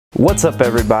What's up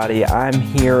everybody, I'm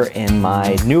here in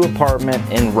my new apartment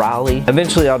in Raleigh.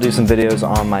 Eventually I'll do some videos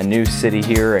on my new city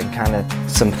here and kind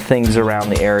of some things around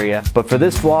the area. But for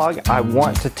this vlog, I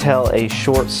want to tell a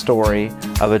short story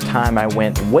of a time I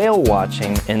went whale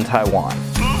watching in Taiwan.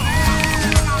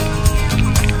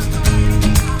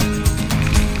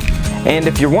 And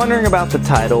if you're wondering about the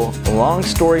title, long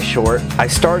story short, I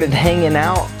started hanging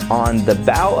out on the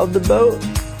bow of the boat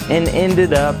and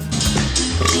ended up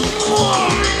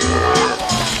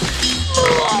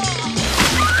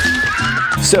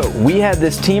So we had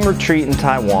this team retreat in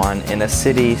Taiwan in a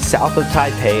city south of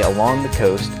Taipei along the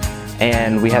coast,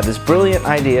 and we had this brilliant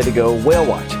idea to go whale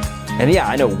watching. And yeah,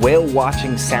 I know whale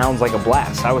watching sounds like a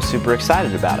blast. I was super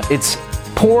excited about it. It's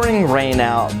pouring rain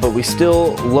out, but we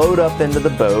still load up into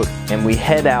the boat and we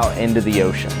head out into the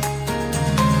ocean.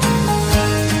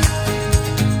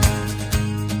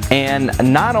 And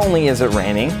not only is it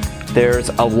raining, there's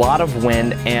a lot of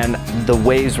wind and the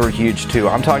waves were huge too.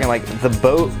 I'm talking like the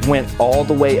boat went all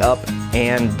the way up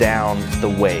and down the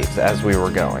waves as we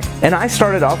were going. And I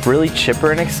started off really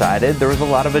chipper and excited. There was a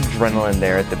lot of adrenaline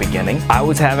there at the beginning. I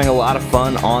was having a lot of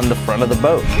fun on the front of the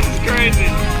boat. This is crazy.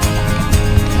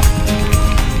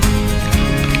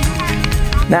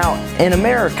 Now, in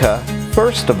America,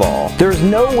 first of all, there's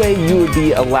no way you would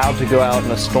be allowed to go out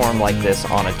in a storm like this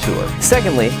on a tour.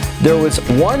 Secondly, there was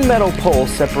one metal pole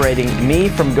separating me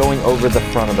from going over the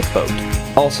front of the boat.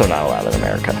 Also not allowed in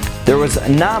America. There was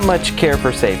not much care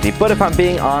for safety, but if I'm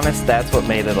being honest, that's what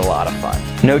made it a lot of fun.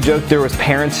 No joke, there was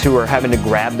parents who were having to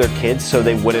grab their kids so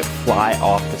they wouldn't fly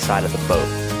off the side of the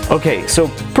boat. Okay, so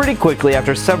pretty quickly,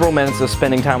 after several minutes of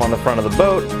spending time on the front of the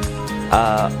boat,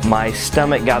 my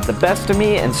stomach got the best of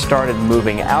me and started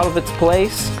moving out of its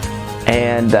place,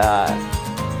 and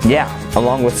yeah,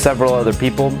 along with several other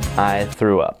people, I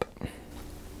threw up.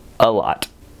 A lot.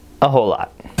 A whole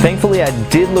lot. Thankfully, I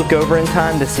did look over in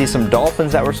time to see some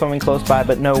dolphins that were swimming close by,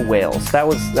 but no whales. That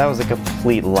was a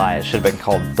complete lie. It should have been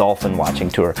called Dolphin Watching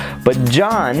Tour. But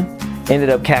John ended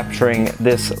up capturing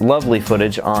this lovely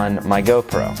footage on my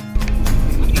GoPro.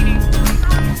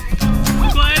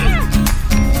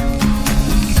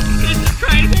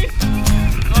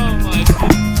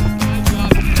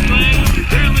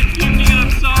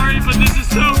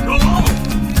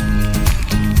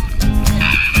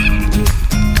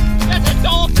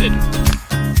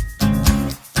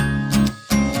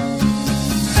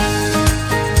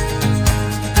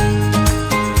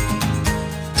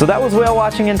 So that was whale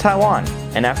watching in Taiwan,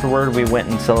 and afterward we went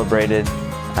and celebrated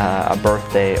a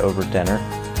birthday over dinner.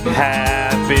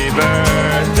 Happy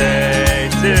birthday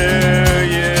to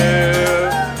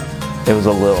you. It was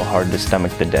a little hard to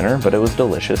stomach the dinner, but it was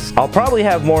delicious. I'll probably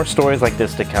have more stories like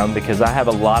this to come because I have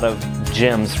a lot of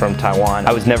gems from Taiwan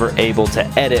I was never able to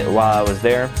edit while I was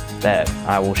there that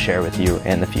I will share with you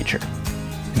in the future.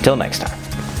 Until next time.